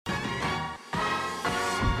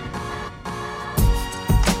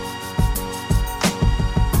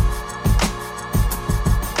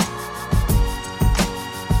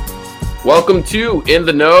Welcome to In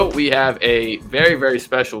the Know. We have a very, very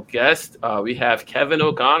special guest. We have Kevin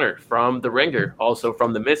O'Connor from The Ringer, also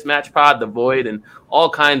from the Mismatch Pod, The Void, and all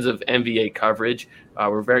kinds of NBA coverage.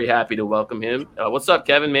 We're very happy to welcome him. What's up,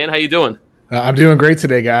 Kevin, man? How you doing? I'm doing great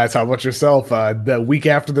today, guys. How about yourself? The week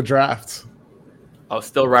after the draft. I was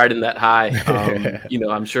still riding that high.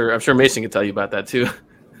 I'm sure Mason can tell you about that too.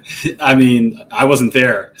 I mean, I wasn't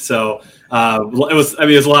there, so it was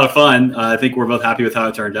a lot of fun. I think we're both happy with how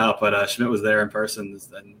it turned out, but Schmidt was there in person,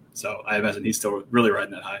 and so I imagine he's still really riding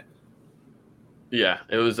that high. Yeah,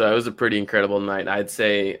 it was a pretty incredible night. I'd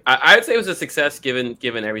say it was a success given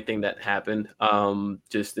everything that happened.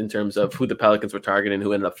 Just in terms of who the Pelicans were targeting,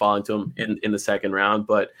 who ended up falling to them in the second round.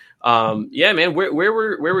 But yeah, man, where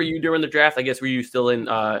were you during the draft? I guess were you still in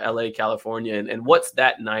LA, California, and what's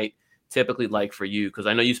that night typically like for you? Because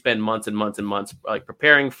I know you spend months and months and months like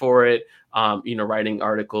preparing for it, writing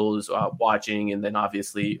articles, watching, and then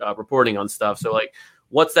obviously reporting on stuff. So like,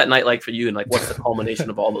 what's that night like for you, and like what's the culmination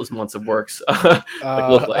of all those months of works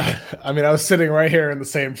look like? I mean, I was sitting right here in the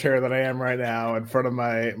same chair that I am right now, in front of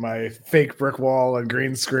my fake brick wall and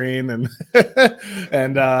green screen, and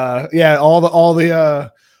and yeah, all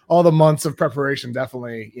the months of preparation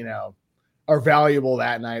definitely are valuable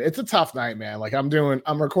that night. It's a tough night, man. Like I'm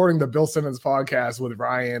recording the Bill Simmons podcast with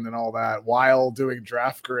Ryan and all that while doing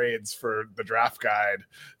draft grades for the draft guide.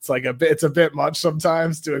 It's like it's a bit much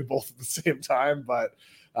sometimes doing both at the same time, but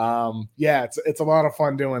yeah, it's a lot of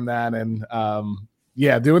fun doing that. And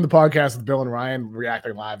yeah, doing the podcast with Bill and Ryan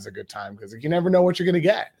reacting live is a good time because you never know what you're going to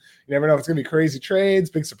get. You never know if it's going to be crazy trades,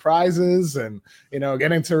 big surprises, and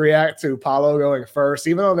getting to react to Paolo going first,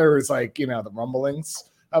 even though there was the rumblings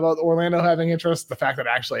about Orlando having interest, the fact that it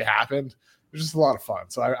actually happened, it was just a lot of fun.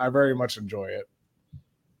 So I very much enjoy it.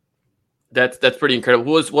 That's pretty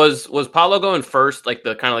incredible. Was Paolo going first like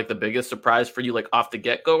the kind of like the biggest surprise for you, like off the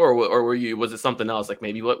get-go, or was it something else, like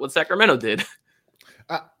maybe what Sacramento did?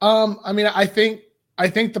 I mean, I think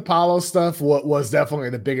the Paolo stuff was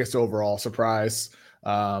definitely the biggest overall surprise.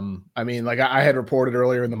 I mean, like I had reported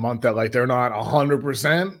earlier in the month that like they're not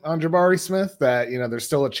 100% on Jabari Smith, that there's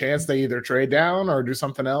still a chance they either trade down or do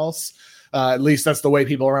something else. At least that's the way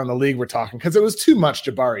people around the league were talking, because it was too much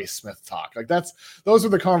Jabari Smith talk. Like those were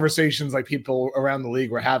the conversations like people around the league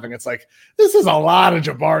were having. It's like, this is a lot of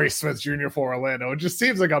Jabari Smith Jr. for Orlando. It just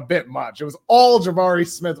seems like a bit much. It was all Jabari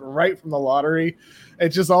Smith right from the lottery. It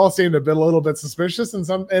just all seemed a little bit suspicious, and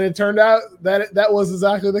it turned out that that was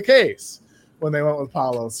exactly the case when they went with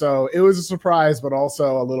Paolo. So it was a surprise, but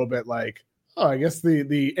also a little bit like, oh, I guess the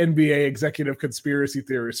NBA executive conspiracy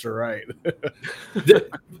theorists are right.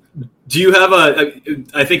 Do you have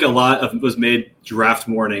I think a lot of it was made draft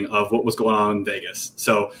morning of what was going on in Vegas.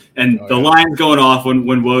 So, the line's going off when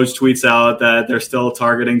Woj tweets out that they're still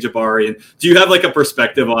targeting Jabari. And do you have like a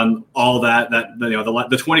perspective on all that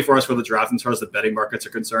the 24 hours for the draft, as far as the betting markets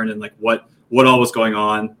are concerned, and like what all was going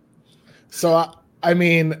on? So, I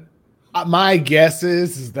mean, my guess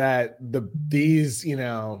is that these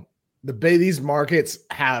markets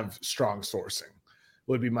have strong sourcing,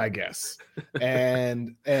 would be my guess.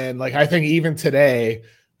 And like I think even today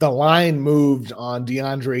the line moved on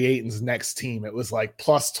DeAndre Ayton's next team. It was like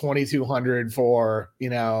plus 2,200 for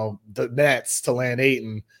the Nets to land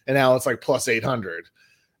Ayton, and now it's like plus 800.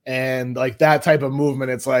 And like that type of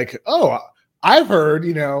movement, it's like, oh, I've heard,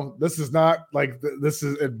 this is not like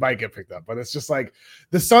it might get picked up, but it's just like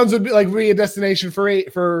the Suns would be a destination for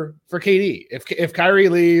KD. If Kyrie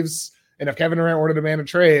leaves and if Kevin Durant were to demand a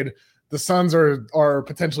trade, the Suns are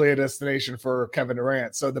potentially a destination for Kevin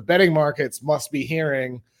Durant. So the betting markets must be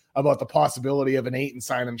hearing about the possibility of an Ayton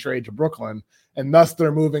sign and trade to Brooklyn, and thus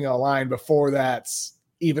they're moving a line before that's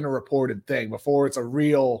even a reported thing, before it's a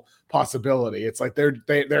real possibility. It's like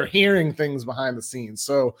they're hearing things behind the scenes.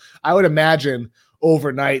 So I would imagine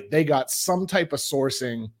overnight they got some type of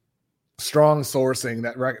strong sourcing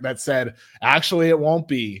that said, actually, it won't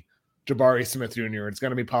be Jabari Smith Jr. It's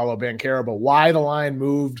going to be Paolo Banchero. But why the line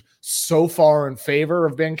moved so far in favor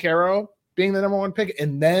of Banchero being the number one pick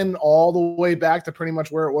and then all the way back to pretty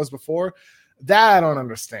much where it was before, that I don't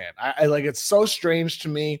understand. I like, it's so strange to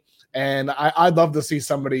me. And I'd love to see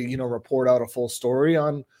somebody, report out a full story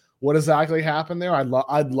on what exactly happened there.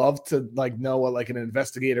 I'd love to know what an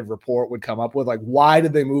investigative report would come up with. Like, why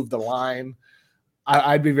did they move the line?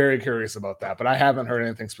 I'd be very curious about that, but I haven't heard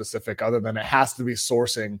anything specific other than it has to be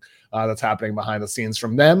sourcing that's happening behind the scenes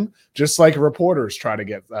from them, just like reporters try to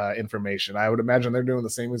get information. I would imagine they're doing the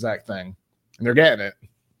same exact thing, and they're getting it.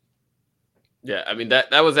 Yeah, I mean,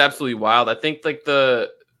 that was absolutely wild. I think like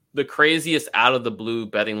the craziest out of the blue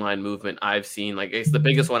betting line movement I've seen, like it's the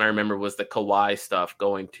biggest one I remember was the Kawhi stuff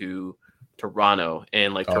going to Toronto,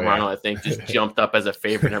 and like Toronto, yeah. I think just jumped up as a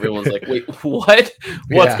favorite, and everyone's like, "Wait, what?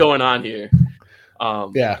 What's going on here?"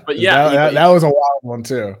 But yeah, that was a wild one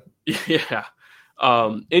too. Yeah.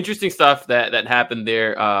 Interesting stuff that happened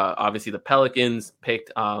there. Obviously, the Pelicans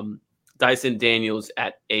picked Dyson Daniels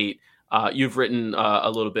at 8. You've written a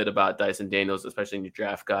little bit about Dyson Daniels, especially in your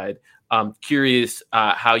draft guide. Curious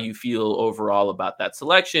how you feel overall about that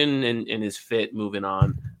selection and his fit moving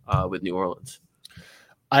on with New Orleans.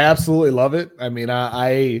 I absolutely love it. I mean,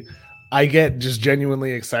 I get just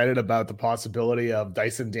genuinely excited about the possibility of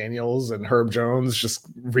Dyson Daniels and Herb Jones just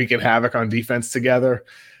wreaking havoc on defense together.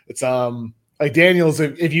 It's like Daniels,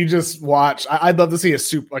 if you just watch, I'd love to see a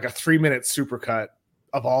 3-minute supercut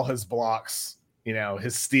of all his blocks,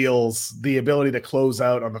 his steals, the ability to close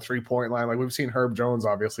out on the 3-point line. Like we've seen Herb Jones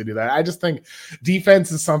obviously do that. I just think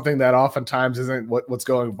defense is something that oftentimes isn't what's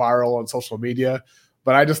going viral on social media.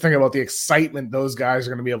 But I just think about the excitement those guys are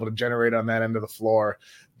going to be able to generate on that end of the floor,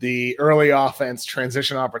 the early offense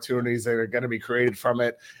transition opportunities that are going to be created from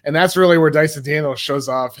it. And that's really where Dyson Daniels shows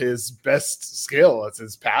off his best skill. It's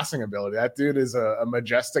his passing ability. That dude is a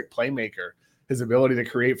majestic playmaker, his ability to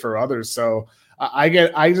create for others. So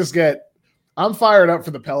I'm fired up for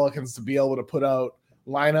the Pelicans to be able to put out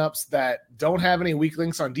lineups that don't have any weak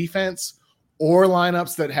links on defense or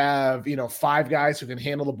lineups that have, 5 guys who can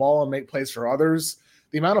handle the ball and make plays for others.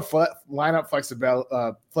 The amount of lineup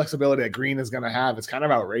flexibility that Green is going to have is kind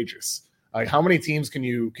of outrageous. Like how many teams can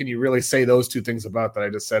you really say those two things about that I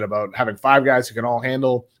just said about having 5 guys who can all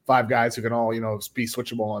handle, 5 guys who can all, be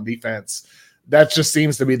switchable on defense? That just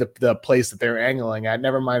seems to be the place that they're angling at.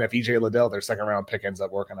 Never mind if EJ Liddell, their second round pick, ends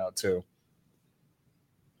up working out too.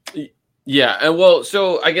 Yeah, and well,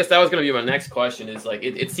 so I guess that was going to be my next question. Is like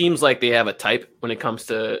it seems like they have a type when it comes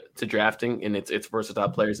to drafting, and it's versatile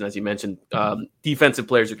players, and as you mentioned, defensive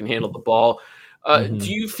players who can handle the ball.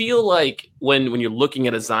 Do you feel like when you're looking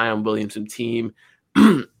at a Zion Williamson team,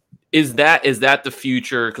 is that the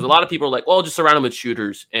future? Because a lot of people are like, well, just surround them with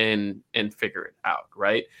shooters and figure it out,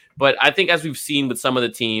 right? But I think as we've seen with some of the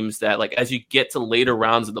teams that like as you get to later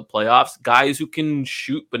rounds of the playoffs, guys who can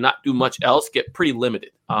shoot but not do much else get pretty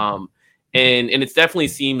limited. And it definitely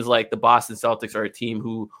seems like the Boston Celtics are a team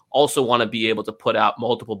who also want to be able to put out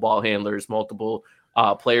multiple ball handlers, multiple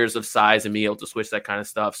players of size, and be able to switch that kind of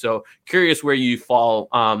stuff. So curious where you fall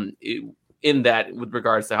in that with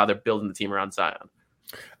regards to how they're building the team around Zion.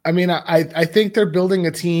 I mean, I think they're building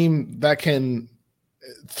a team that can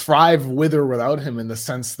thrive with or without him, in the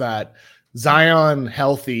sense that Zion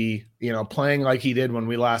healthy, playing like he did when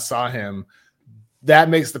we last saw him, that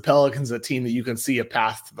makes the Pelicans a team that you can see a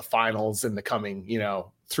path to the finals in the coming,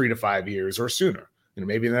 3 to 5 years or sooner,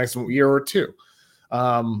 maybe the next year or two.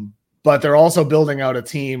 But they're also building out a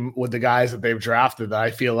team with the guys that they've drafted that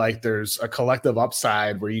I feel like there's a collective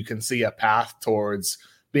upside where you can see a path towards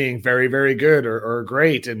being very, very good or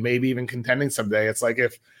great and maybe even contending someday. It's like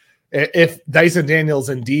if Dyson Daniels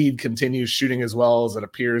indeed continues shooting as well as it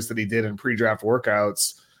appears that he did in pre-draft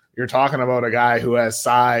workouts, you're talking about a guy who has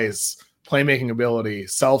size, playmaking ability,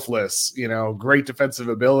 selfless, great defensive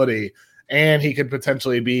ability, and he could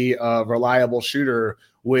potentially be a reliable shooter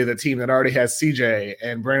with a team that already has CJ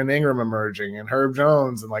and Brandon Ingram emerging and Herb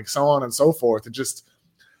Jones and like so on and so forth.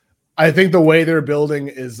 I think the way they're building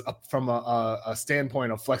is from a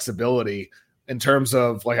standpoint of flexibility in terms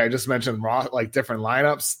of, like I just mentioned, like different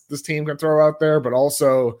lineups this team can throw out there, but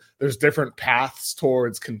also there's different paths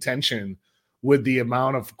towards contention with the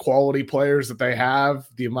amount of quality players that they have,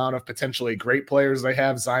 the amount of potentially great players they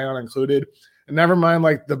have, Zion included, and never mind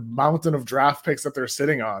like the mountain of draft picks that they're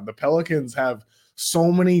sitting on. The Pelicans have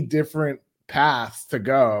so many different paths to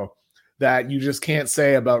go that you just can't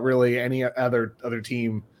say about really any other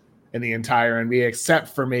team in the entire NBA, except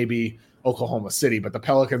for maybe Oklahoma City. But the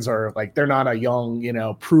Pelicans are like, they're not a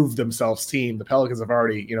young, prove themselves team. The Pelicans have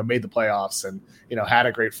already, made the playoffs and, had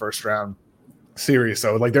a great first round series.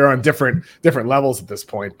 So like they're on different levels at this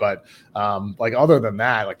point. But like other than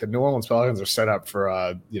that, like the New Orleans Pelicans are set up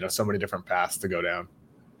for, so many different paths to go down.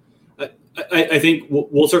 I think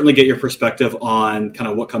we'll certainly get your perspective on kind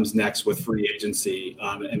of what comes next with free agency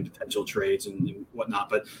and potential trades and whatnot.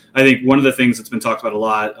 But I think one of the things that's been talked about a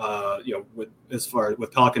lot,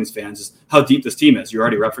 with Pelicans fans, is how deep this team is. You're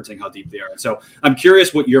already referencing how deep they are. So I'm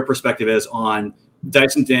curious what your perspective is on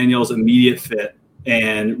Dyson Daniels' immediate fit.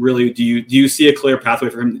 And really, do you see a clear pathway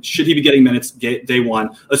for him? Should he be getting minutes day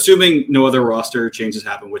one, assuming no other roster changes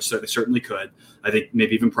happen, which certainly could? I think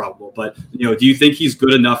maybe even probable. But do you think he's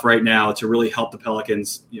good enough right now to really help the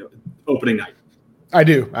Pelicans? Opening night. I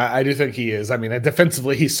do. I do think he is. I mean,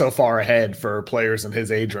 defensively, he's so far ahead for players in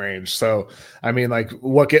his age range. So, I mean, like,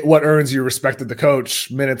 what earns you respect of the coach?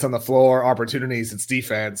 Minutes on the floor, opportunities, it's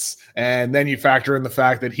defense. And then you factor in the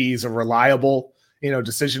fact that he's a reliable,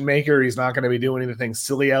 decision maker. He's not going to be doing anything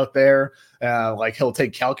silly out there. Like, he'll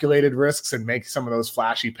take calculated risks and make some of those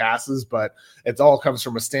flashy passes, but it all comes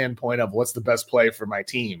from a standpoint of what's the best play for my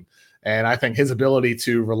team. And I think his ability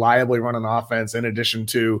to reliably run an offense, in addition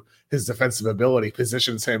to his defensive ability,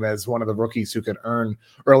 positions him as one of the rookies who can earn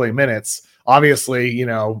early minutes. Obviously,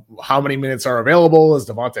 how many minutes are available? Is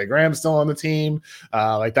Devontae Graham still on the team?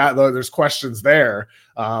 Like that, though, there's questions there.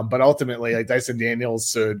 But ultimately, like, Dyson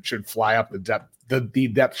Daniels should fly up the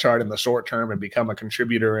depth chart in the short term and become a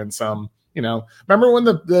contributor in some. Remember when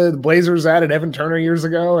the Blazers added Evan Turner years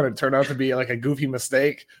ago and it turned out to be like a goofy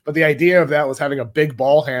mistake? But the idea of that was having a big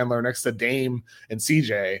ball handler next to Dame and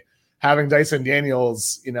CJ, having Dyson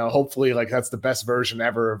Daniels, hopefully, like, that's the best version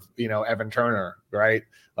ever of, Evan Turner, right?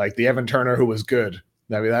 Like the Evan Turner who was good.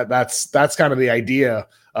 I mean, that's kind of the idea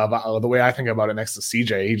of the way I think about it next to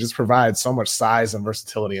CJ. He just provides so much size and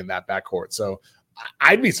versatility in that backcourt. So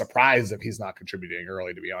I'd be surprised if he's not contributing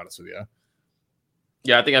early, to be honest with you.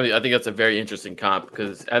 Yeah, I think that's a very interesting comp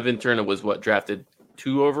because Evan Turner was drafted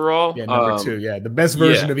 2 overall. Yeah, number 2. Yeah, the best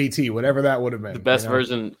version of ET, whatever that would have been. The best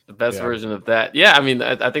version of that. Yeah, I mean,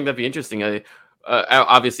 I think that'd be interesting.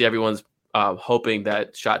 Obviously, everyone's hoping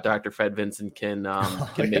that Shot Dr. Fred Vincent can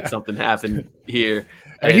make something happen here.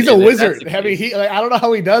 And he's a wizard. I mean, I don't know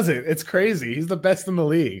how he does it. It's crazy. He's the best in the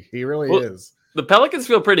league. He really is. The Pelicans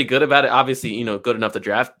feel pretty good about it. Obviously, good enough to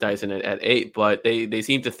draft Dyson at 8, but they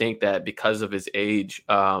seem to think that because of his age,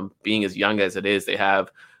 being as young as it is, they have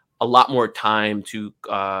a lot more time to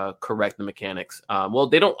correct the mechanics. Well,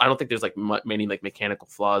 they don't. I don't think there's many mechanical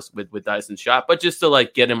flaws with Dyson's shot, but just to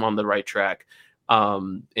get him on the right track.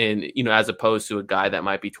 And as opposed to a guy that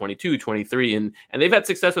might be 22, 23, and they've had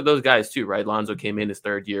success with those guys too, right? Lonzo came in his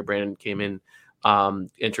 3rd year, Brandon came in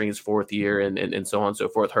entering his 4th year, and so on and so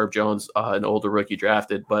forth. Herb Jones, an older rookie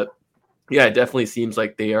drafted, but yeah, it definitely seems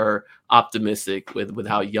like they are optimistic with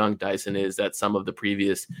how young Dyson is, that some of the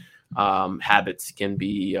previous habits can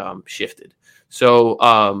be shifted. So,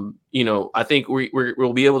 I think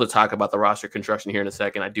we'll be able to talk about the roster construction here in a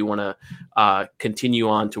second. I do want to continue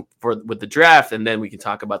on with the draft, and then we can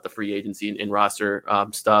talk about the free agency and roster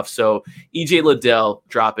stuff. So, EJ Liddell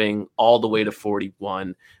dropping all the way to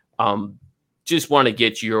 41. Just want to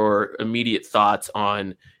get your immediate thoughts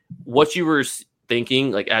on what you were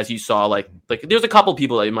thinking, as you saw, like there's a couple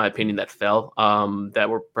people, in my opinion, that fell that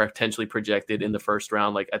were potentially projected in the first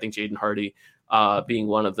round. I think Jaden Hardy being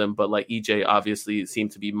one of them, but EJ obviously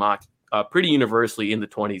seemed to be mocked pretty universally in the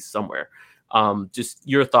 20s somewhere. Just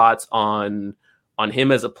your thoughts on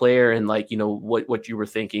him as a player and what you were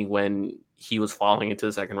thinking when he was falling into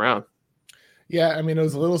the second round. Yeah, I mean, it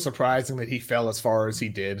was a little surprising that he fell as far as he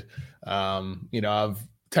did. I've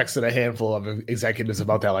texted a handful of executives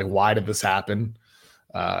about that. Why did this happen?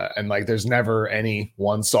 And there's never any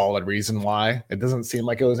one solid reason why. It doesn't seem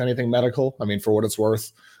like it was anything medical. I mean, for what it's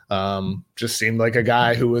worth, just seemed like a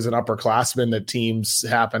guy who was an upperclassman that teams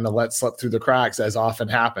happen to let slip through the cracks, as often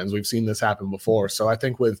happens. We've seen this happen before. So I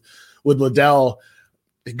think with Liddell,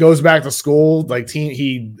 it goes back to school.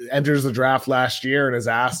 He enters the draft last year and is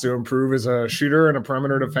asked to improve as a shooter and a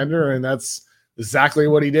perimeter defender, and that's exactly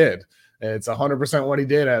what he did. It's 100% what he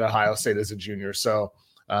did at Ohio State as a junior. So,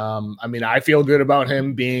 I mean, I feel good about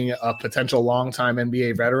him being a potential longtime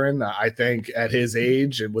NBA veteran. I think at his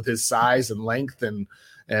age and with his size and length and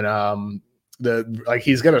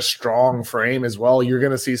he's got a strong frame as well. You're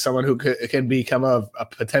going to see someone who can become a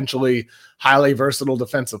potentially highly versatile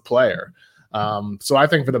defensive player. So I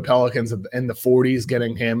think for the Pelicans in the 40s,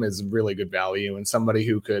 getting him is really good value and somebody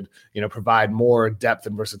who could, provide more depth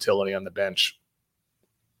and versatility on the bench.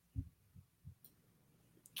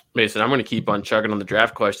 Mason, I'm going to keep on chugging on the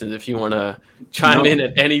draft questions if you want to chime in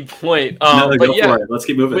at any point. Let's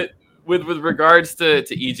keep moving. With regards to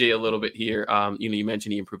EJ a little bit here, you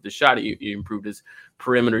mentioned he improved his shot, he improved his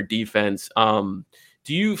perimeter defense. Do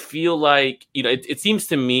you feel like, it seems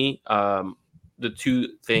to me the two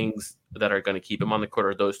things that are going to keep him on the court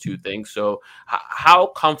are those two things. So how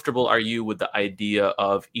comfortable are you with the idea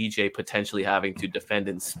of EJ potentially having to defend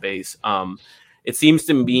in space? It seems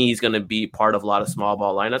to me he's going to be part of a lot of small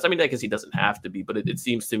ball lineups. I mean, I guess he doesn't have to be, but it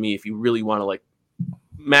seems to me if you really want to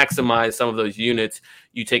maximize some of those units,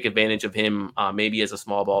 you take advantage of him maybe as a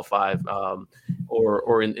small ball 5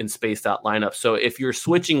 or in spaced out lineups. So if you're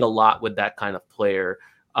switching a lot with that kind of player,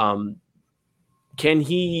 can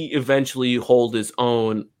he eventually hold his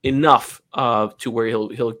own enough to where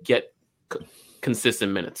he'll get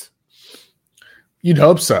consistent minutes? You'd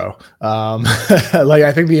hope so. Like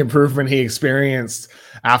I think the improvement he experienced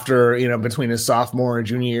after, between his sophomore and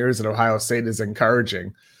junior years at Ohio State is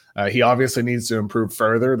encouraging. He obviously needs to improve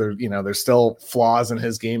further. There's still flaws in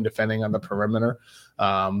his game defending on the perimeter.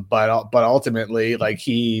 But ultimately, like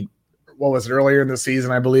what was it, earlier in the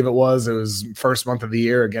season? I believe it was first month of the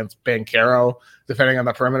year against Banchero defending on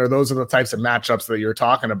the perimeter. Those are the types of matchups that you're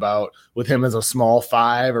talking about with him as a small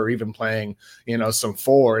five or even playing, some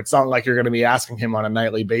four. It's not like you're going to be asking him on a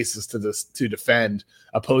nightly basis to defend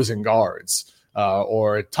opposing guards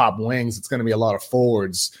or top wings. It's going to be a lot of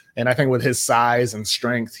forwards. And I think with his size and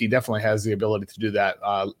strength, he definitely has the ability to do that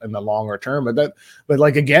in the longer term. But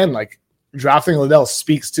drafting Liddell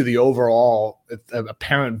speaks to the overall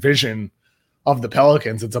apparent vision of the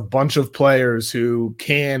Pelicans. It's a bunch of players who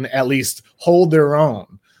can at least hold their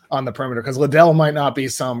own on the perimeter, because Liddell might not be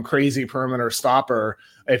some crazy perimeter stopper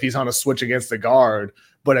if he's on a switch against the guard,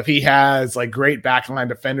 but if he has like great backline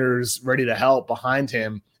defenders ready to help behind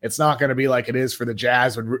him, it's not going to be like it is for the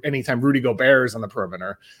Jazz when anytime Rudy Gobert is on the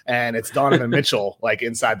perimeter and it's Donovan Mitchell like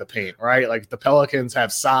inside the paint, right? Like the Pelicans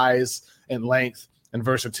have size and length and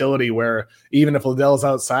versatility where even if Liddell's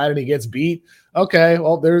outside and he gets beat, okay,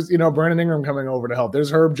 well, there's, Brandon Ingram coming over to help. There's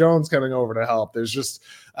Herb Jones coming over to help. There's just,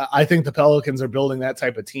 I think the Pelicans are building that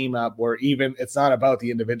type of team up where even it's not about the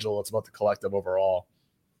individual, it's about the collective overall.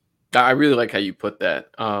 I really like how you put that.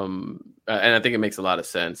 And I think it makes a lot of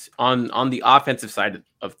sense. On the offensive side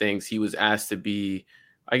of things, he was asked to be,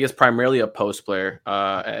 I guess, primarily a post player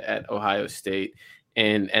at Ohio State.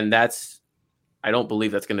 And that's, I don't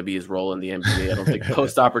believe that's going to be his role in the NBA. I don't think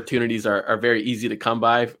post opportunities are very easy to come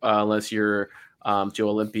by unless you're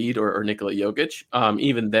Joel Embiid or Nikola Jokic.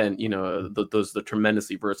 Even then, those are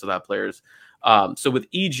tremendously versatile players. So with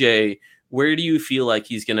EJ, where do you feel like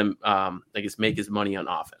he's going to, make his money on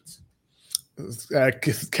offense?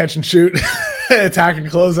 Catch and shoot, attacking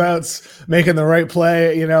closeouts, making the right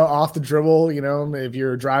play, off the dribble, if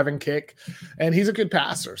you're a driving kick, and he's a good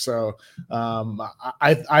passer. So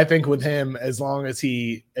I think with him, as long as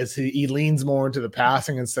he leans more into the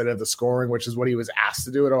passing instead of the scoring, which is what he was asked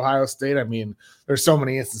to do at Ohio State. I mean, there's so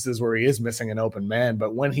many instances where he is missing an open man,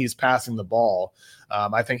 but when he's passing the ball,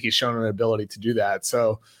 I think he's shown an ability to do that.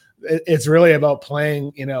 So it's really about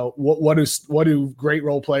playing, what do great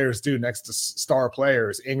role players do next to star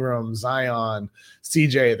players? Ingram, Zion,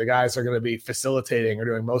 CJ, the guys are going to be facilitating or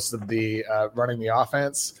doing most of the running the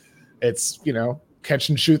offense. It's, catch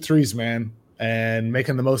and shoot threes, man, and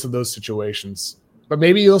making the most of those situations. But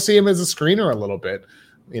maybe you'll see him as a screener a little bit.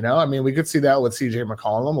 We could see that with CJ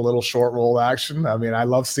McCollum, a little short roll action. I mean, I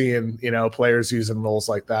love seeing, players using roles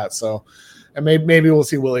like that. So, and maybe we'll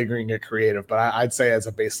see Willie Green get creative, but I'd say as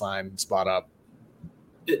a baseline spot up.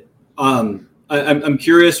 I'm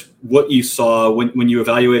curious what you saw when you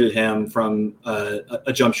evaluated him from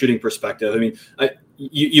a jump shooting perspective. I mean,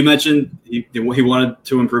 you mentioned he wanted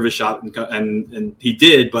to improve his shot, and he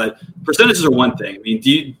did, but percentages are one thing. I mean,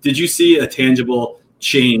 did you see a tangible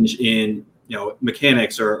change in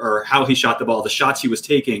mechanics or how he shot the ball, the shots he was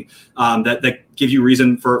taking, that give you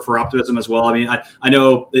reason for optimism as well? I mean, I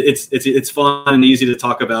know it's fun and easy to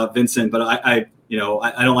talk about Vincent, but I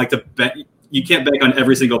don't like to bet. You can't bank on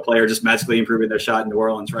every single player just magically improving their shot in New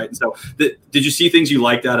Orleans, right? And so, did you see things you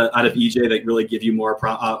liked out of EJ that really give you more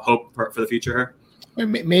hope for the future here?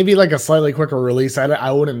 Maybe like a slightly quicker release.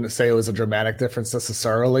 I wouldn't say it was a dramatic difference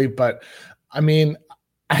necessarily, but I mean,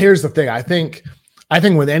 here's the thing. I think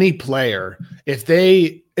with any player, if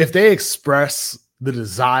they express the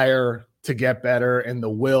desire to get better and the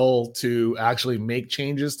will to actually make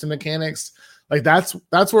changes to mechanics, like that's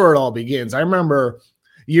where it all begins. I remember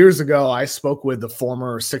years ago, I spoke with the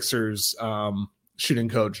former Sixers shooting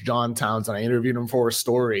coach, John Townsend. I interviewed him for a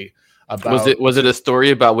story about. Was it a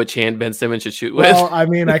story about which hand Ben Simmons should shoot with? Well, I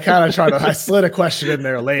mean, I kind of I slid a question in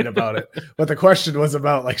there late about it, but the question was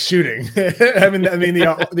about like shooting. I mean,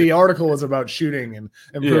 the article was about shooting and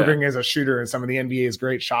improving as a shooter and some of the NBA's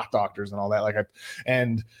great shot doctors and all that.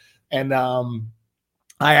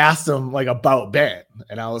 I asked him like about Ben,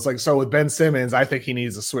 and I was like, so with Ben Simmons, I think he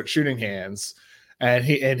needs to switch shooting hands. And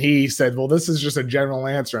he said, well, this is just a general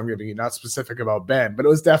answer I'm giving you, not specific about Ben, but it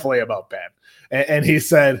was definitely about Ben. And he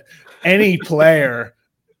said, any player,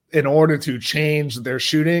 in order to change their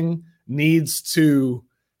shooting, needs to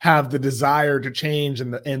have the desire to change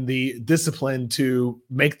and the discipline to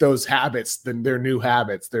make those habits their new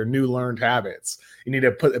habits, their new learned habits. You need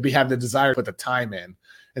to have the desire to put the time in.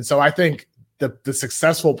 And so I think the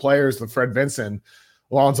successful players, the Fred Vincent,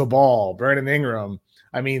 Lonzo Ball, Brandon Ingram,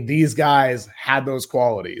 I mean, these guys had those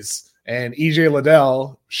qualities. And EJ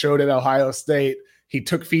Liddell showed at Ohio State. He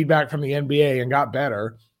took feedback from the NBA and got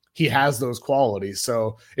better. he has those qualities.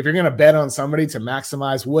 So if you're going to bet on somebody to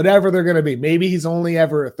maximize whatever they're going to be, maybe he's only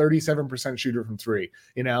ever a 37% shooter from three,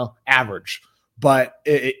 average. But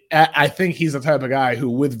I think he's the type of guy who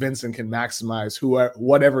with Vincent can maximize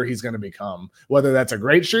whatever he's going to become, whether that's a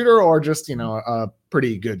great shooter or just, a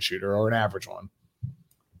pretty good shooter or an average one.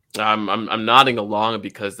 I'm nodding along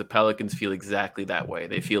because the Pelicans feel exactly that way.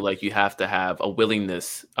 They feel like you have to have a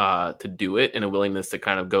willingness to do it and a willingness to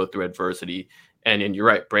kind of go through adversity. And you're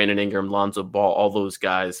right, Brandon Ingram, Lonzo Ball, all those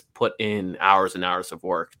guys put in hours and hours of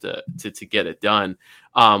work to get it done.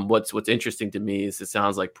 What's interesting to me is it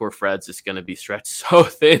sounds like poor Fred's just going to be stretched so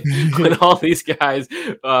thin with all these guys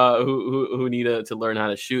who need to learn how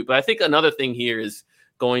to shoot. But I think another thing here is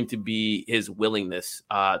going to be his willingness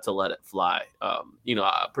to let it fly.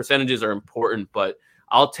 Percentages are important, but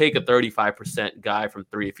I'll take a 35% guy from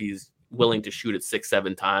three if he's willing to shoot it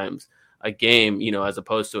 6-7 times a game, as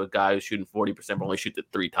opposed to a guy who's shooting 40% but only shoots it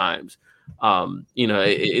 3 times.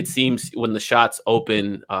 It seems when the shots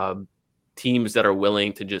open, teams that are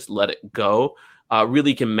willing to just let it go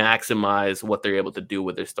really can maximize what they're able to do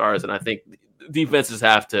with their stars. And I think defenses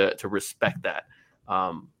have to respect that.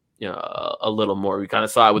 A little more. We kind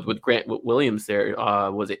of saw it with Grant Williams there.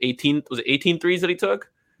 Was it 18 threes that he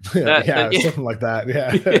took? Something like that.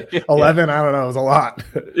 Yeah. 11, I don't know, it was a lot.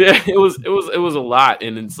 Yeah, it was a lot.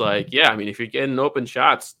 And it's like, if you're getting open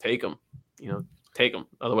shots, take them. Take them.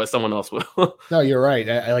 Otherwise someone else will. No, you're right.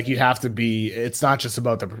 Like you have to be, it's not just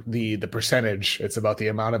about the percentage, it's about the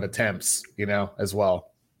amount of attempts, as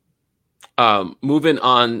well. Moving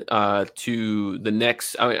on to the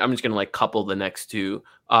next, I'm just gonna couple the next two.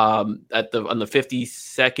 On the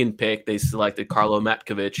 52nd pick, they selected Carlo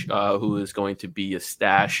Matkovic, who is going to be a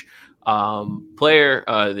stash player.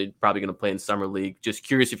 They're probably going to play in summer league. Just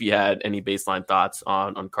curious if you had any baseline thoughts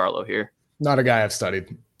on Carlo here. Not a guy I've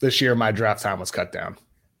studied this year. My draft time was cut down.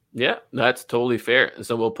 Yeah, that's totally fair.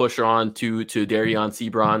 So we'll push her on to Darion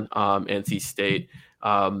Sebron, NC State.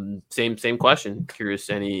 Same question. Curious,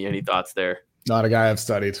 any thoughts there? Not a guy I've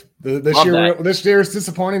studied. This year is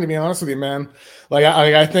disappointing, to be honest with you, man.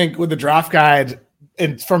 I think with the draft guide,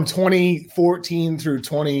 and from 2014 through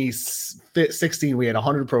 2016, we had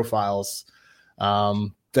 100 profiles.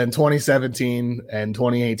 Then 2017 and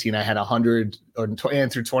 2018, I had 100, and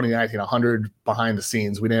through 2019, 100 behind the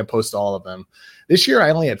scenes. We didn't post all of them. This year,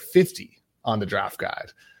 I only had 50 on the draft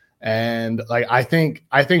guide. And I think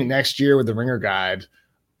next year with the Ringer guide,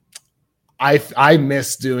 I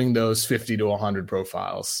miss doing those 50 to 100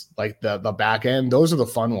 profiles, like the back end. Those are the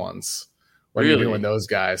fun ones when you're doing those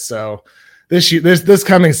guys. So this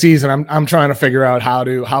coming season, I'm trying to figure out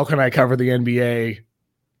how can I cover the NBA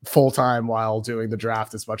full time while doing the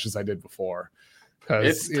draft as much as I did before.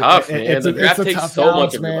 It's tough, man. The draft takes so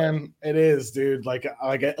much, man. It is, dude. Like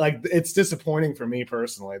it's disappointing for me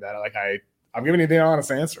personally that I'm giving you the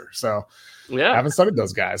honest answer. So I haven't studied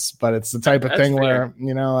those guys, but it's the type of thing where,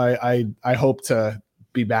 I hope to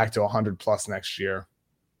be back to 100 plus next year.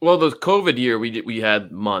 Well, the COVID year, we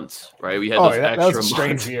had months, right? We had those extra that was a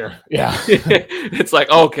strange year. Yeah. It's like,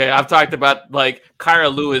 okay, I've talked about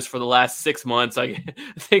Kyra Lewis for the last 6 months. I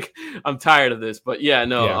think I'm tired of this, but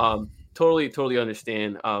totally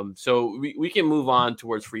understand. So we can move on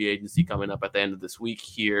towards free agency coming up at the end of this week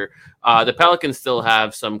here. The Pelicans still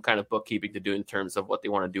have some kind of bookkeeping to do in terms of what they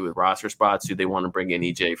want to do with roster spots. Do they want to bring in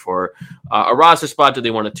EJ for a roster spot? Do they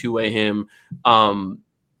want to two-way him?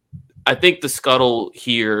 I think the scuttle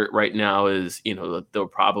here right now is, they'll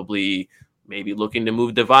probably maybe looking to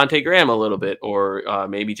move Devontae Graham a little bit, or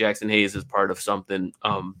maybe Jackson Hayes is part of something.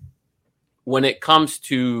 When it comes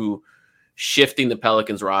to shifting the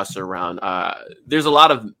Pelicans roster around, there's a lot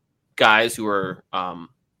of guys who are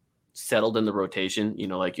settled in the rotation.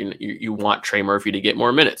 You want Trey Murphy to get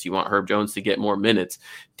more minutes. You want Herb Jones to get more minutes.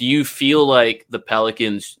 Do you feel like the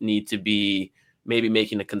Pelicans need to be maybe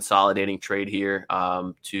making a consolidating trade here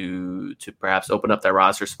to perhaps open up that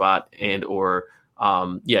roster spot and or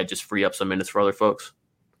just free up some minutes for other folks?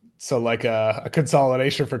 So like a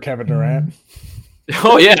consolidation for Kevin Durant.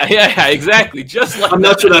 Oh yeah, exactly. Just like I'm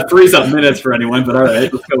not sure that frees up minutes for anyone, but all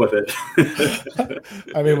right, let's go with it.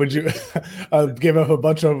 I mean, would you give up a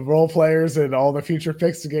bunch of role players and all the future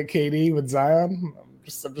picks to get KD with Zion?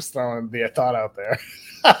 I'm just throwing the thought out there.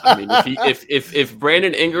 I mean, if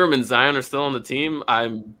Brandon Ingram and Zion are still on the team,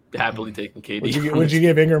 I'm happily taking KD. Would you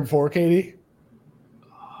give Ingram for KD?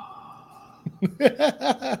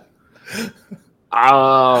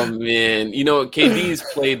 Oh man, KD's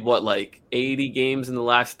played 80 games in the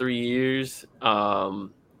last 3 years.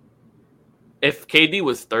 If KD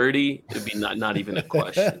was 30, it'd be not even a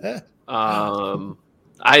question.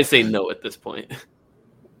 I say no at this point.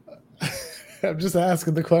 I'm just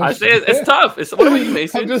asking the question. I say it's tough. What about you,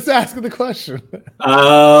 Mason? I'm just asking the question.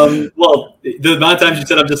 Well, the amount of times you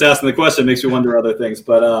said I'm just asking the question makes me wonder other things.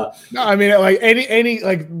 But no, I mean, like any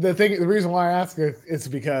like the reason why I ask it is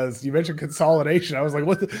because you mentioned consolidation. I was like,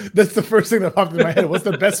 that's the first thing that popped in my head. What's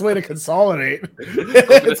the best way to consolidate?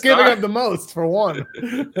 It's giving up the most for one.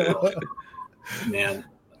 Man,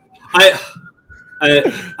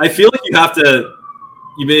 I feel like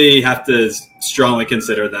you may have to strongly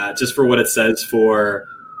consider that just for what it says for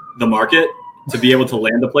the market to be able to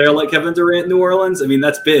land a player like Kevin Durant in New Orleans. I mean,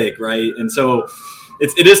 that's big, right? And so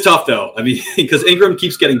it is tough, though. I mean, because Ingram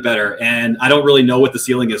keeps getting better, and I don't really know what the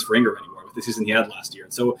ceiling is for Ingram anymore with the season he had last year.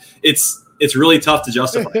 So it's really tough to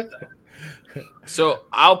justify that. So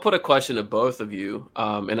I'll put a question to both of you,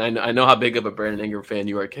 and I know how big of a Brandon Ingram fan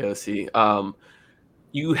you are, KOC.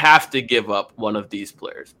 You have to give up one of these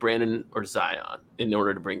players, Brandon or Zion, in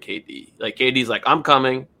order to bring KD. Like KD's like, I'm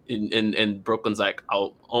coming, and Brooklyn's like,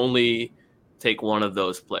 I'll only take one of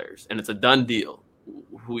those players, and it's a done deal.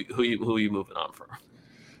 Who are you moving on for?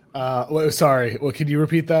 Sorry, well, can you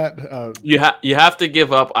repeat that? You have to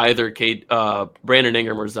give up either Brandon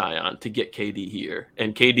Ingram or Zion to get KD here,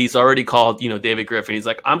 and KD's already called David Griffin. He's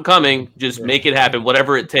like, I'm coming, just make it happen,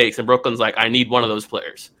 whatever it takes. And Brooklyn's like, I need one of those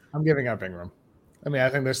players. I'm giving up Ingram. I mean,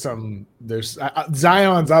 I think there's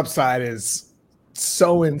Zion's upside is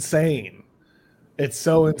so insane. It's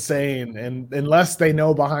so insane. And unless they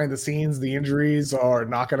know behind the scenes the injuries are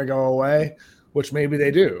not going to go away, which maybe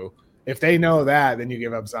they do. If they know that, then you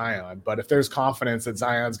give up Zion. But if there's confidence that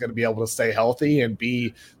Zion's going to be able to stay healthy and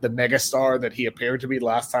be the megastar that he appeared to be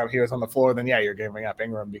last time he was on the floor, then yeah, you're giving up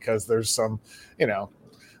Ingram because there's some,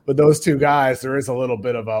 with those two guys, there is a little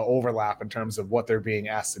bit of a overlap in terms of what they're being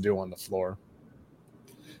asked to do on the floor.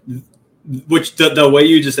 Which the way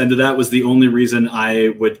you just ended that was the only reason I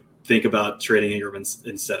would think about trading Ingram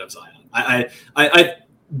instead of Zion.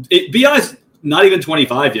 BI's not even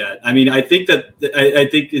 25 yet. I mean, I think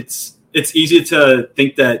it's easy to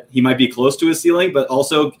think that he might be close to his ceiling, but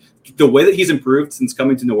also the way that he's improved since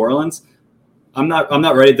coming to New Orleans, I'm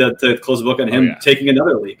not ready to close the book on him taking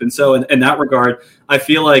another leap. And so in that regard, I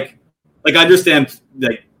feel like I understand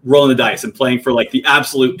like rolling the dice and playing for like the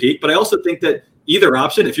absolute peak, but I also think that either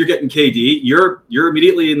option, if you're getting KD, you're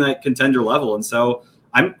immediately in that contender level. And so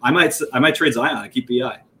I might trade Zion and keep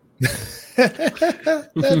BI.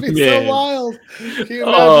 That'd be so wild. Can you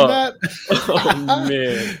imagine that? Oh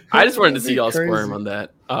man, I just wanted to see y'all squirm on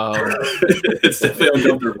that. It's definitely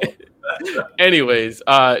uncomfortable. Anyways,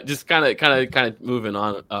 just kind of moving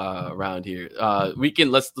on around here.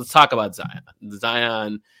 Let's talk about Zion.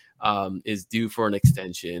 Zion is due for an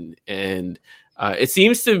extension, and it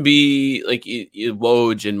seems to be like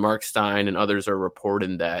Woj and Mark Stein and others are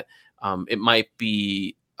reporting that it might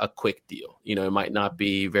be a quick deal. It might not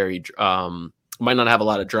be might not have a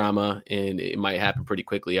lot of drama, and it might happen pretty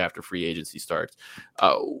quickly after free agency starts.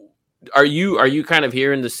 Are you kind of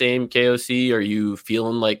hearing the same, KOC? Are you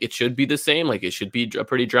feeling like it should be the same? Like it should be a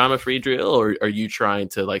pretty drama-free deal, or are you trying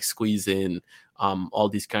to like squeeze in all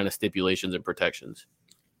these kind of stipulations and protections?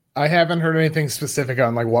 I haven't heard anything specific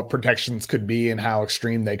on like what protections could be and how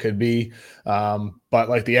extreme they could be. But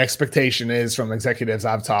like the expectation is from executives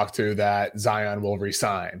I've talked to that Zion will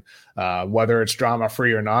resign, whether it's drama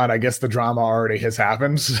free or not. I guess the drama already has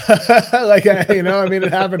happened.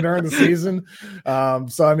 It happened during the season.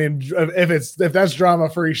 So, I mean, if that's drama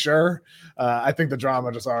free, sure. I think the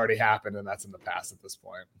drama just already happened and that's in the past at this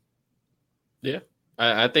point. Yeah,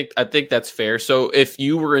 I think that's fair. So if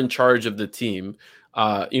you were in charge of the team,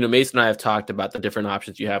 Mason and I have talked about the different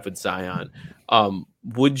options you have with Zion.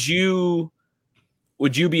 Would you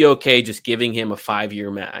be okay just giving him a 5-year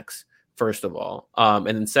max, first of all? And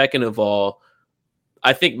then second of all,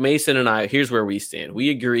 I think Mason and I, here's where we stand.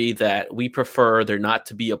 We agree that we prefer there not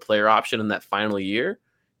to be a player option in that final year.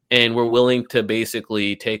 And we're willing to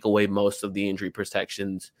basically take away most of the injury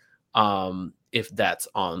protections if that's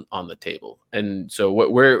on the table. And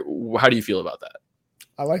so how do you feel about that?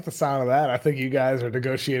 I like the sound of that. I think you guys are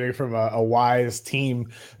negotiating from a wise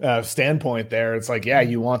team standpoint there. It's like, yeah,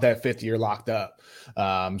 you want that 5th year locked up.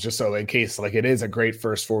 Just so in case like it is a great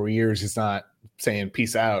first 4 years, he's not saying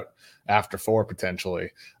peace out after 4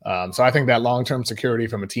 potentially. So I think that long-term security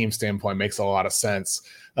from a team standpoint makes a lot of sense.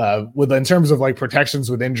 In terms of like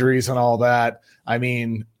protections with injuries and all that, I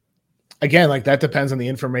mean, again, like that depends on the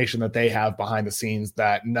information that they have behind the scenes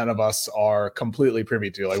that none of us are completely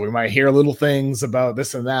privy to. Like we might hear little things about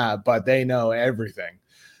this and that, but they know everything.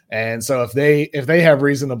 And so if they have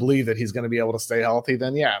reason to believe that he's going to be able to stay healthy,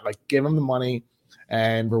 then yeah, like give him the money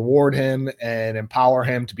and reward him and empower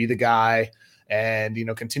him to be the guy and,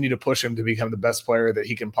 continue to push him to become the best player that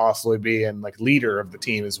he can possibly be and like leader of the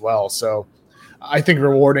team as well. So I think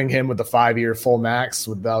rewarding him with the 5-year full max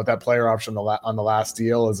without that player option on the last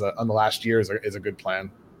deal on the last year is a good plan.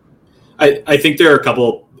 I think there are a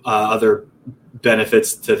couple other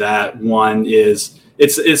benefits to that. One is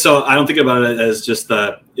it's so I don't think about it as just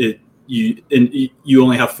you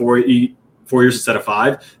only have 4 years instead of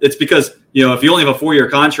 5. It's because, if you only have a 4-year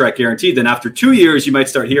contract guaranteed, then after 2 years, you might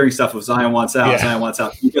start hearing stuff of Zion wants out, Zion wants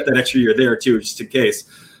out. You get that extra year there too, just in case.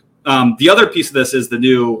 The other piece of this is the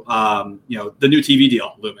new TV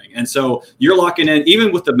deal looming. And so you're locking in,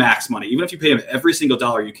 even with the max money, even if you pay him every single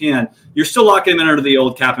dollar you can, you're still locking him in under the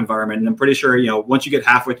old cap environment. And I'm pretty sure, once you get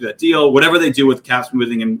halfway through that deal, whatever they do with cap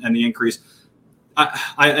smoothing and the increase,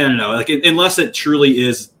 I don't know, like unless it truly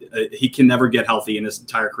is, he can never get healthy in his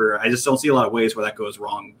entire career. I just don't see a lot of ways where that goes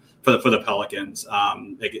wrong for the Pelicans.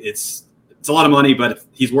 It's a lot of money, but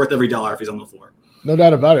he's worth every dollar if he's on the floor. No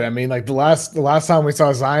doubt about it. I mean, like the last time we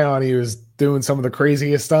saw Zion, he was doing some of the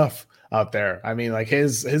craziest stuff out there. I mean, like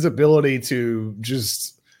his ability to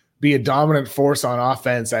just be a dominant force on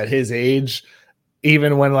offense at his age,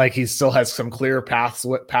 even when like he still has some clear paths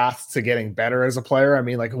to getting better as a player. I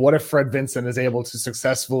mean, like what if Fred Vincent is able to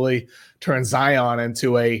successfully turn Zion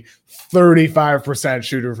into a 35%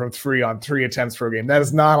 shooter from 3 on 3 attempts per game? That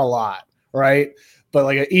is not a lot, right? But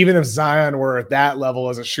like even if Zion were at that level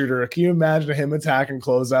as a shooter, can you imagine him attacking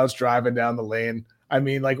closeouts, driving down the lane? I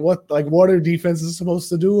mean, what are defenses supposed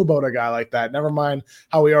to do about a guy like that? Never mind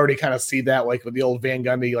how we already kind of see that, like with the old Van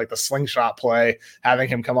Gundy, like the slingshot play, having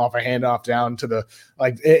him come off a handoff down to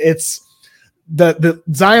it's the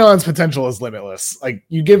Zion's potential is limitless. Like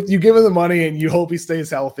you give him the money and you hope he stays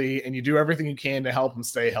healthy and you do everything you can to help him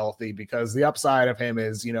stay healthy, because the upside of him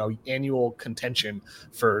is, annual contention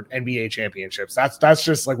for NBA championships. That's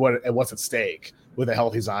just like what's at stake with a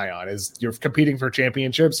healthy Zion, is you're competing for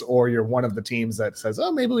championships or you're one of the teams that says,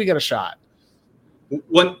 oh, maybe we get a shot.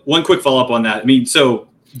 One quick follow-up on that. I mean, so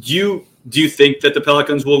do you think that the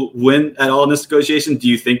Pelicans will win at all in this negotiation? Do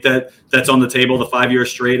you think that that's on the table, the 5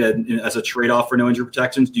 years straight, and as a trade-off for no injury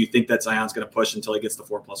protections? Do you think that Zion's going to push until he gets the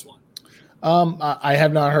 4+1? I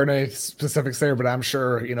have not heard any specifics there, but I'm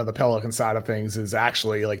sure, the Pelican side of things is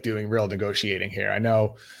actually like doing real negotiating here. I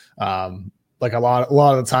know, like a lot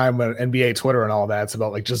of the time when NBA Twitter and all that, it's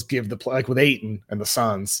about like just give the play, like with Ayton and the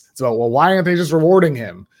Suns. It's about, well, why aren't they just rewarding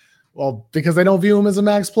him? Well, because they don't view him as a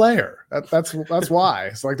max player. That's why.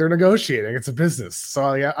 It's like they're negotiating. It's a business.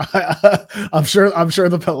 So yeah, I'm sure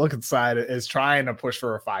the Pelican side is trying to push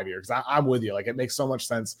for a 5 year, because I'm with you. Like it makes so much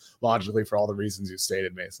sense logically for all the reasons you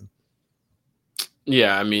stated, Mason.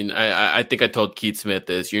 Yeah, I mean, I think I told Keith Smith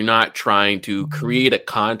this. You're not trying to create a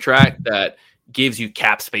contract that gives you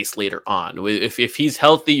cap space later on. If he's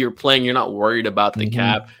healthy, you're playing, you're not worried about the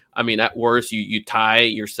cap. I mean, at worst, you tie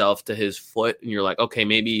yourself to his foot and you're like, okay,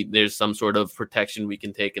 maybe there's some sort of protection we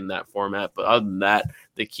can take in that format. But other than that,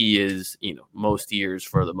 the key is, most years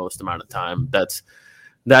for the most amount of time. That's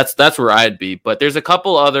where I'd be. But there's a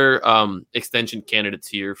couple other extension candidates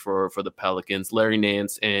here for the Pelicans. Larry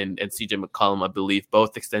Nance and CJ McCollum, I believe,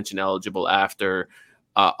 both extension eligible after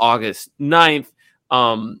August 9th.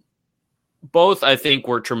 Both, I think,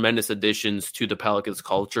 were tremendous additions to the Pelicans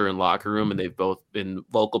culture and locker room, and they've both been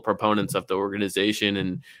vocal proponents of the organization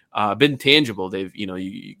and been tangible. They've,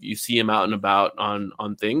 you see them out and about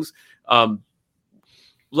on things.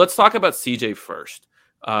 Let's talk about CJ first.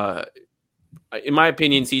 In my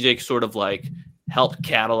opinion, CJ sort of like helped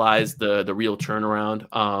catalyze the real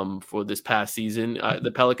turnaround for this past season.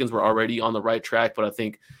 The Pelicans were already on the right track, but I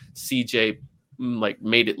think CJ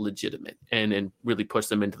made it legitimate and really pushed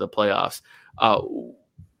them into the playoffs.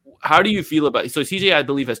 How do you feel about, so CJ, I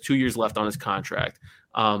believe, has 2 years left on his contract.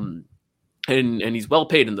 And he's well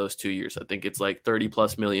paid in those 2 years. I think it's like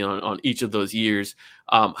 $30+ million on each of those years.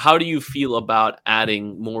 How do you feel about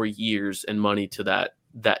adding more years and money to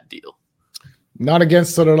that deal? Not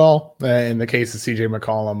against it at all. In the case of CJ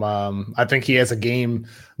McCollum, I think he has a game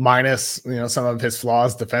minus, some of his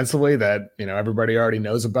flaws defensively that, everybody already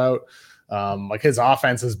knows about. Like his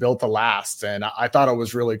offense is built to last. And I thought it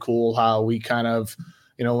was really cool how we kind of,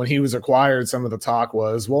 when he was acquired, some of the talk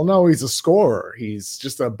was, well, no, he's a scorer. He's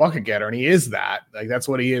just a bucket getter. And he is that. Like, that's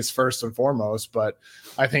what he is first and foremost. But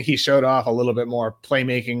I think he showed off a little bit more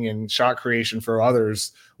playmaking and shot creation for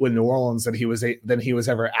others with New Orleans than he was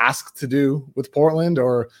ever asked to do with Portland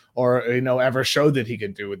or ever showed that he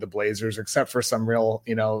could do with the Blazers, except for some real,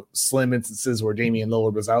 slim instances where Damian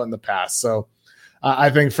Lillard was out in the past. So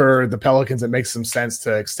I think for the Pelicans, it makes some sense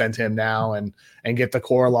to extend him now and get the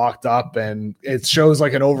core locked up. And it shows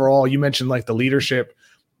like an overall, you mentioned like the leadership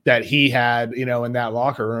that he had, in that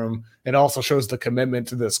locker room. It also shows the commitment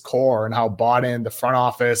to this core and how bought in the front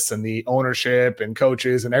office and the ownership and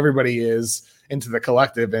coaches and everybody is into the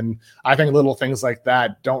collective. And I think little things like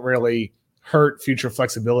that don't really hurt future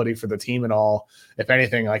flexibility for the team at all. If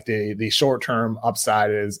anything, like the short-term upside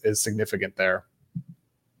is significant there.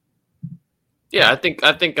 Yeah, I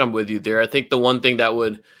think I'm with you there. I think the one thing that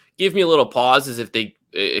would give me a little pause is if they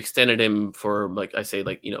extended him for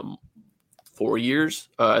 4 years.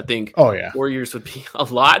 I think 4 years would be a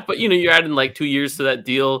lot, but you're adding like 2 years to that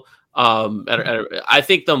deal. I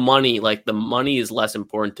think the money is less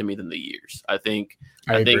important to me than the years. I think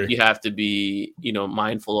you have to be,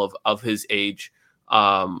 mindful of his age,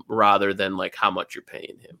 rather than like how much you're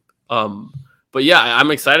paying him. But yeah,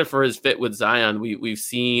 I'm excited for his fit with Zion. We've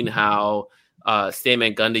seen how Stan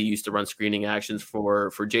Van Gundy used to run screening actions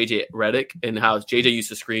for JJ Redick, and how JJ used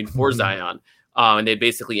to screen for Zion. And they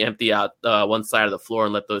basically empty out one side of the floor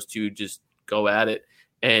and let those two just go at it.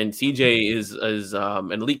 And CJ is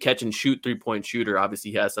an elite catch and shoot 3-point shooter.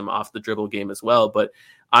 Obviously, he has some off the dribble game as well. But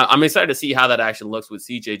I'm excited to see how that action looks with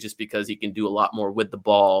CJ, just because he can do a lot more with the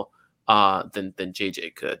ball than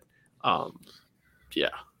JJ could. Yeah.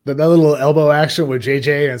 That little elbow action with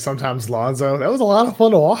JJ and sometimes Lonzo, that was a lot of fun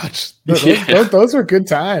to watch. Those were good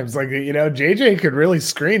times. Like, JJ could really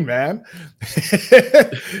screen, man.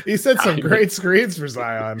 He set some great screens for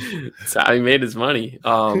Zion. That's how he made his money.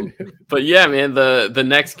 But yeah, man, the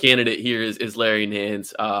next candidate here is Larry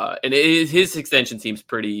Nance. And his extension seems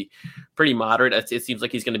pretty moderate. It seems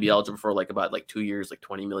like he's going to be eligible for about 2 years, like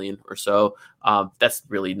 20 million or so. That's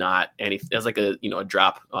really not anything. That's like a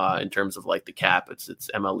drop in terms of like the cap. It's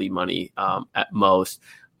MLE money at most.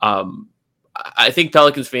 I think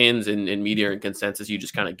Pelicans fans and media are in consensus. You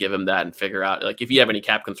just kind of give him that and figure out, like, if you have any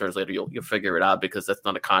cap concerns later, you'll figure it out, because that's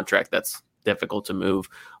not a contract that's difficult to move.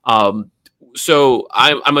 So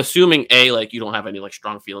I'm assuming you don't have any like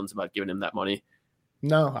strong feelings about giving him that money.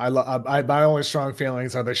 No, my only strong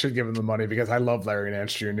feelings are they should give him the money, because I love Larry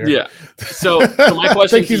Nance Jr. Yeah. So my question, I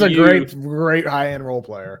think he's a great high-end role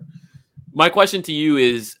player. My question to you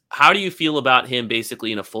is, how do you feel about him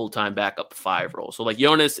basically in a full-time backup 5 role? So like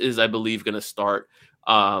Jonas is, I believe, going to start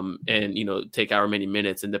and take however many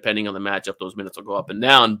minutes, and depending on the matchup, those minutes will go up and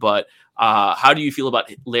down. But how do you feel about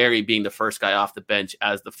Larry being the first guy off the bench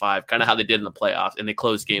as the 5, kind of how they did in the playoffs, and they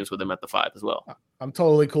closed games with him at the 5 as well? I'm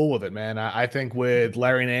totally cool with it, man. I think with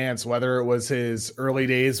Larry Nance, whether it was his early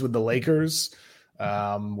days with the Lakers,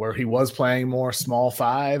 where he was playing more small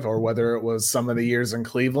 5, or whether it was some of the years in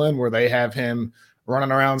Cleveland where they have him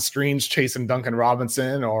running around screens chasing Duncan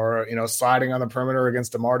Robinson, or sliding on the perimeter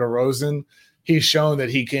against DeMar DeRozan, he's shown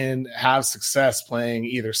that he can have success playing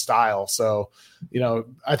either style. So,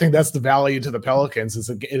 I think that's the value to the Pelicans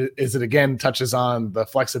is it again touches on the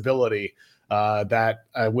flexibility that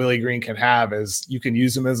Willie Green can have, is you can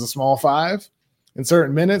use him as a small 5 in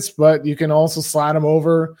certain minutes, but you can also slide him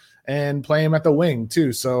over and play him at the wing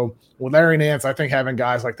too. So with Larry Nance, I think having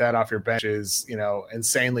guys like that off your bench is,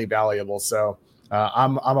 insanely valuable. So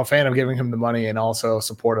I'm a fan of giving him the money, and also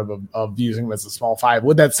supportive of using him as a small 5.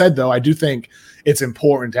 With that said, though, I do think it's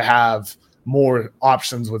important to have more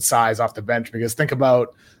options with size off the bench, because think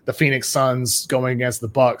about the Phoenix Suns going against the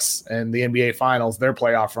Bucks and the NBA Finals, their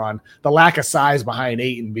playoff run. The lack of size behind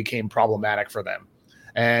Ayton became problematic for them.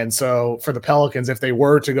 And so for the Pelicans, if they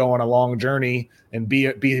were to go on a long journey and be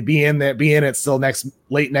in it still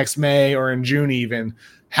late next May or in June, even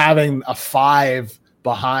having a 5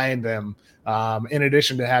 behind them, in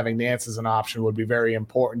addition to having Nance as an option, would be very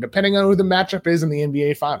important, depending on who the matchup is in the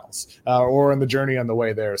NBA Finals or in the journey on the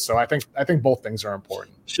way there. So I think both things are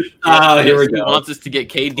important. Here we go. He wants us to get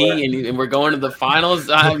KD, and we're going to the Finals.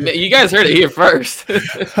 You guys heard it here first.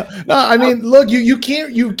 No, I mean, look, you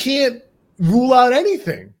can't rule out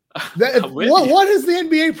anything. What has the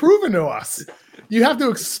NBA proven to us? You have to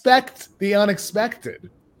expect the unexpected.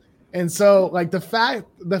 And so, like, the fact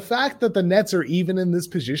that the Nets are even in this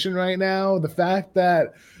position right now, the fact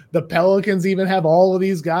that the Pelicans even have all of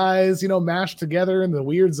these guys, mashed together in the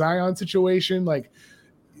weird Zion situation, like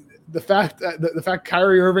the fact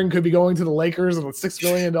Kyrie Irving could be going to the Lakers with $6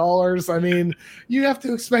 million. I mean, you have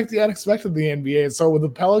to expect the unexpected in the NBA. And so with the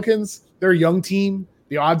Pelicans, they're a young team.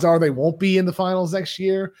 The odds are they won't be in the finals next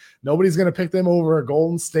year. Nobody's going to pick them over a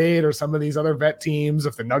Golden State or some of these other vet teams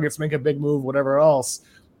if the Nuggets make a big move, whatever else.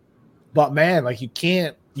 But man, like you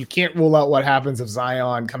can't rule out what happens if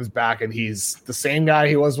Zion comes back and he's the same guy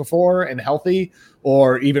he was before and healthy,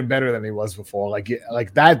 or even better than he was before.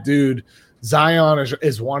 Like that dude, Zion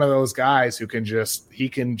is one of those guys who can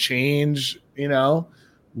change,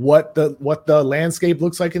 what the landscape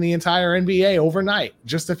looks like in the entire NBA overnight,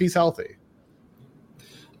 just if he's healthy.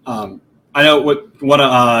 I know want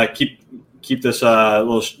to keep this a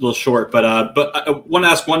little short, but I want to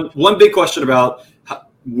ask one big question about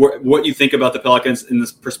what you think about the Pelicans in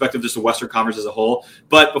this perspective, just the Western Conference as a whole.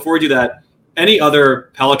 But before we do that, any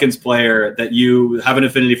other Pelicans player that you have an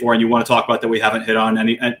affinity for and you want to talk about that we haven't hit on?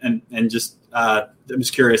 I'm just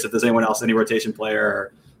curious if there's anyone else, any rotation player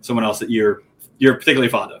or someone else that you're particularly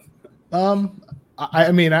fond of.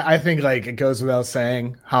 I think like it goes without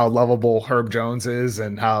saying how lovable Herb Jones is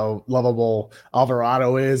and how lovable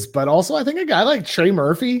Alvarado is, but also I think a guy like Trey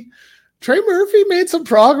Murphy made some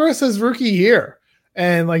progress his rookie year.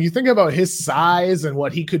 And like you think about his size and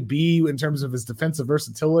what he could be in terms of his defensive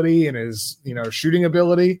versatility and his, shooting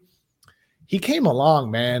ability, he came along,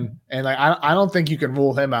 man. And like I don't think you can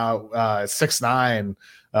rule him out 6'9"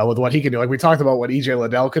 with what he can do. Like we talked about what EJ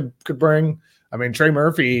Liddell could bring. I mean, Trey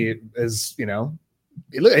Murphy is,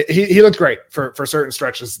 he looked great for certain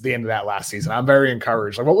stretches at the end of that last season. I'm very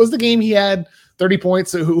encouraged. Like what was the game he had 30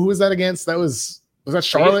 points? Who was that against? Was that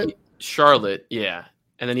Charlotte? Charlotte, yeah.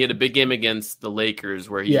 And then he had a big game against the Lakers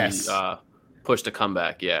where he pushed a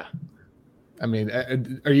comeback. Yeah. I mean,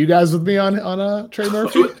 are you guys with me on Trey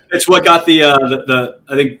Murphy? It's what got the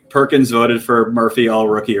I think Perkins voted for Murphy all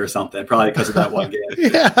rookie or something, probably because of that one game.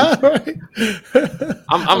 Yeah, right.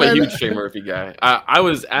 I'm a huge Trey Murphy guy. I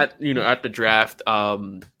was at the draft,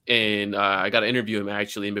 and I got to interview him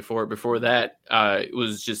actually. And before that, it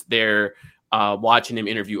was just there. Watching him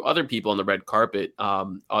interview other people on the red carpet,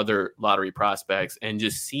 other lottery prospects, and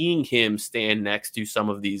just seeing him stand next to some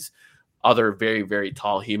of these other very, very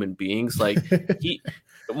tall human beings. Like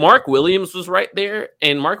Mark Williams was right there,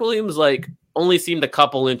 and Mark Williams like only seemed a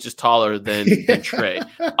couple inches taller than Trey.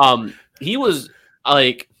 He was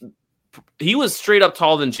straight up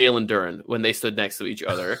taller than Jalen Duren when they stood next to each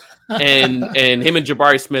other, and him and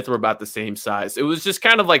Jabari Smith were about the same size. It was just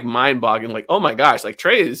kind of like mind boggling. Like, oh my gosh, like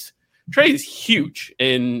Trey is huge,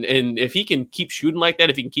 and if he can keep shooting like that,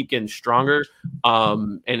 if he can keep getting stronger,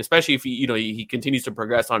 and especially if he continues to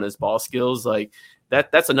progress on his ball skills, like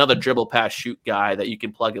that's another dribble pass shoot guy that you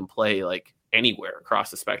can plug and play like anywhere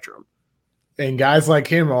across the spectrum. And guys like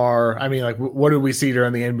him are, I mean, like what did we see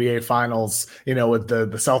during the NBA Finals? With the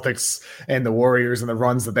Celtics and the Warriors and the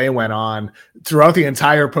runs that they went on throughout the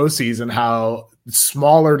entire postseason, how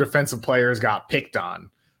smaller defensive players got picked on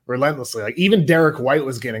relentlessly. Like even Derek White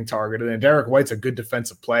was getting targeted, and Derek White's a good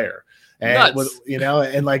defensive player. And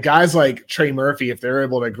and like guys like Trey Murphy, if they're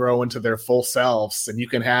able to grow into their full selves, and you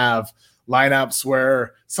can have lineups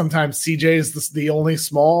where sometimes CJ is the only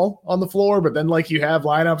small on the floor, but then like you have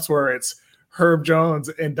lineups where it's Herb Jones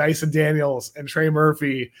and Dyson Daniels and Trey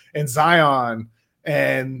Murphy and Zion.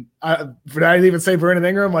 And I didn't even say Brandon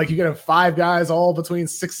Ingram. Like you could have 5 guys all between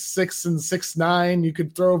 6'6" and 6'9". You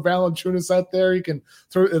could throw Valanciunas out there. You can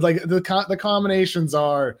throw like the combinations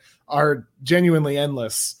are genuinely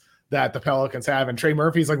endless that the Pelicans have. And Trey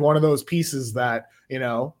Murphy is like one of those pieces that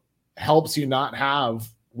helps you not have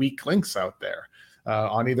weak links out there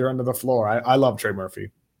on either end of the floor. I love Trey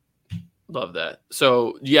Murphy. Love that.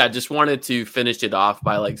 So yeah, just wanted to finish it off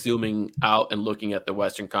by like zooming out and looking at the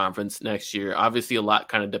Western Conference next year. Obviously a lot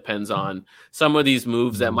kind of depends on some of these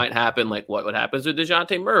moves that might happen. Like what happens with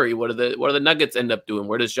DeJounte Murray? What do the Nuggets end up doing?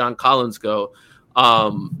 Where does John Collins go?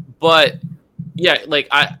 But yeah, like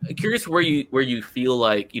I'm curious where you feel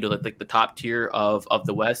like, like the top tier of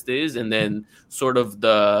the West is, and then sort of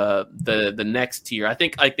the next tier. I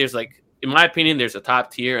think like there's like, in my opinion, there's a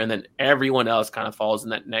top tier, and then everyone else kind of falls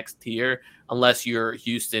in that next tier, unless you're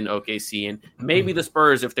Houston, OKC, and maybe the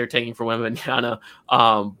Spurs if they're taking for Wembanyama.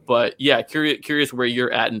 But yeah, curious where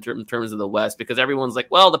you're at in terms of the West, because everyone's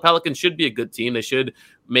like, well, the Pelicans should be a good team. They should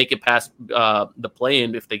make it past the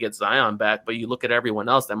play-in if they get Zion back. But you look at everyone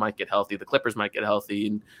else that might get healthy. The Clippers might get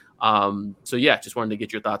healthy. And so yeah, just wanted to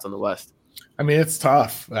get your thoughts on the West. I mean, it's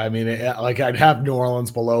tough. I mean, I'd have New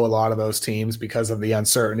Orleans below a lot of those teams because of the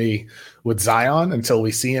uncertainty with Zion until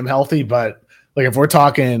we see him healthy. But like, if we're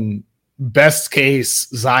talking best case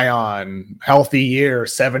Zion, healthy year,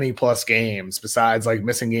 70 plus games, besides like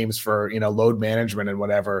missing games for, load management and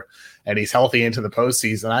whatever, and he's healthy into the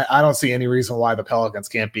postseason, I don't see any reason why the Pelicans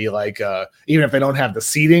can't be like, even if they don't have the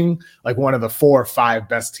seeding, like one of the 4 or 5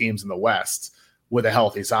 best teams in the West with a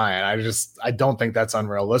healthy Zion. I don't think that's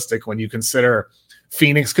unrealistic when you consider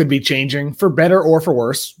Phoenix could be changing for better or for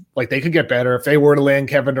worse. Like they could get better if they were to land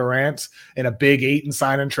Kevin Durant in a big 8 and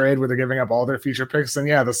sign and trade where they're giving up all their future picks. Then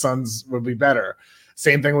yeah, the Suns would be better.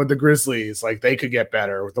 Same thing with the Grizzlies. Like they could get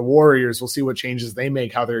better with the Warriors. We'll see what changes they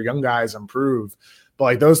make, how their young guys improve. But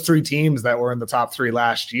like those 3 teams that were in the top 3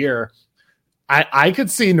 last year, I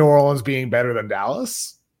could see New Orleans being better than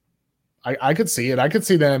Dallas. I could see it. I could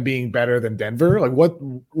see them being better than Denver. Like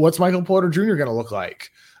what's Michael Porter Jr. going to look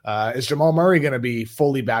like? Is Jamal Murray going to be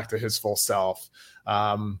fully back to his full self?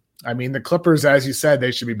 I mean, the Clippers, as you said,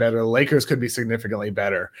 they should be better. The Lakers could be significantly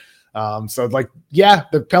better. So like, yeah,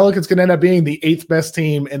 the Pelicans could end up being the 8th best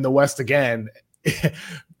team in the West again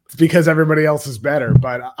because everybody else is better.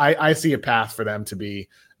 But I see a path for them to be,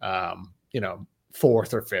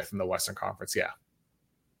 4th or 5th in the Western Conference. Yeah.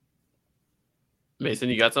 Mason,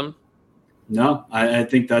 you got some? No, I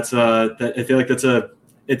think I feel like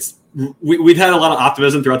we've had a lot of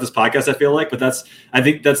optimism throughout this podcast, I feel like, but I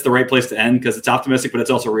think that's the right place to end because it's optimistic, but it's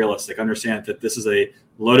also realistic. Understand that this is a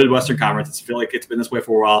loaded Western Conference. I feel like it's been this way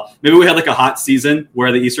for a while. Maybe we had like a hot season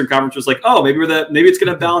where the Eastern Conference was like, oh, maybe it's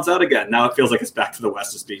going to balance out again. Now it feels like it's back to the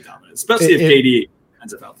West as being dominant, especially if KD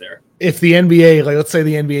ends up out there. If the NBA, like let's say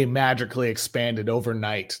the NBA magically expanded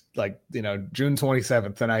overnight, like, June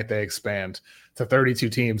 27th, the night they expand to 32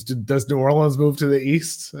 teams, does New Orleans move to the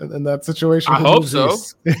East in that situation? I hope so.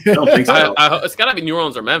 I don't think so. It's got to be New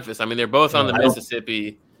Orleans or Memphis. I mean, they're both on the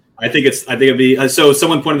Mississippi. I think it'd be so.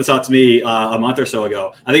 Someone pointed this out to me a month or so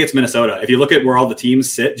ago. I think it's Minnesota. If you look at where all the teams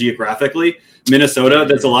sit geographically, Minnesota.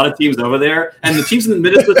 There's a lot of teams over there, and the teams in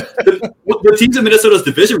Minnesota, the teams in Minnesota's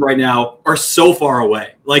division right now are so far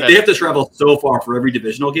away. Like they have to travel so far for every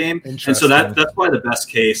divisional game, and so that's probably the best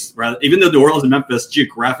case. Rather, even though New Orleans and Memphis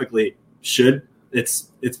geographically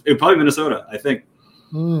it's probably Minnesota. I think.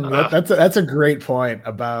 That's a great point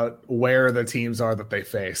about where the teams are that they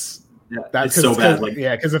face. Yeah, that's so bad.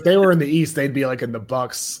 Because if they were in the East, they'd be like in the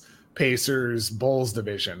Bucks, Pacers, Bulls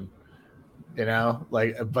division.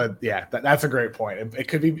 But yeah, that's a great point. It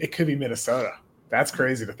could be Minnesota. That's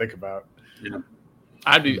crazy to think about. Yeah.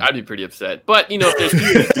 I'd be pretty upset. But if there's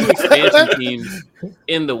two expansion teams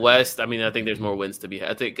in the West, I mean, I think there's more wins to be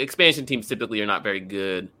had. I think expansion teams typically are not very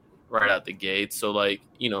good right out the gate. So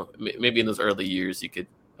maybe in those early years you could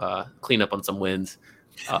clean up on some wins.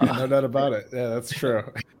 No doubt about it. Yeah, that's true.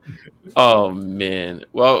 Oh man.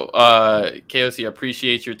 Well, KOC, I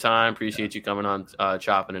appreciate your time. Appreciate you coming on,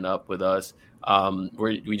 chopping it up with us.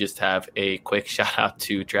 We just have a quick shout out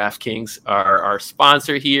to DraftKings, our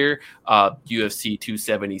sponsor here. UFC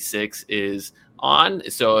 276 is on.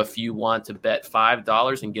 So if you want to bet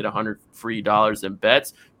 $5 and get $100 free in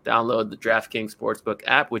bets, download the DraftKings Sportsbook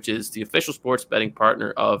app, which is the official sports betting partner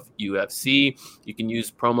of UFC. You can use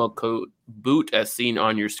promo code BOOT as seen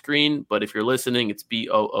on your screen, but if you're listening, it's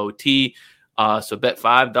BOOT. So bet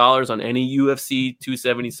 $5 on any UFC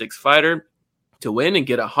 276 fighter to win and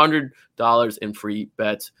get $100 in free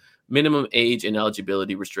bets. Minimum age and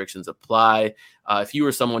eligibility restrictions apply. If you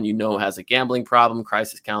or someone has a gambling problem,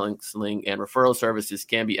 crisis counseling and referral services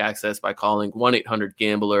can be accessed by calling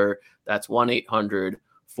 1-800-GAMBLER. That's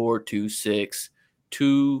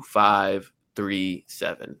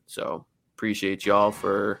 1-800-426-2537. So appreciate y'all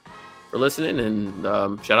for listening, and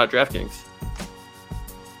shout out DraftKings.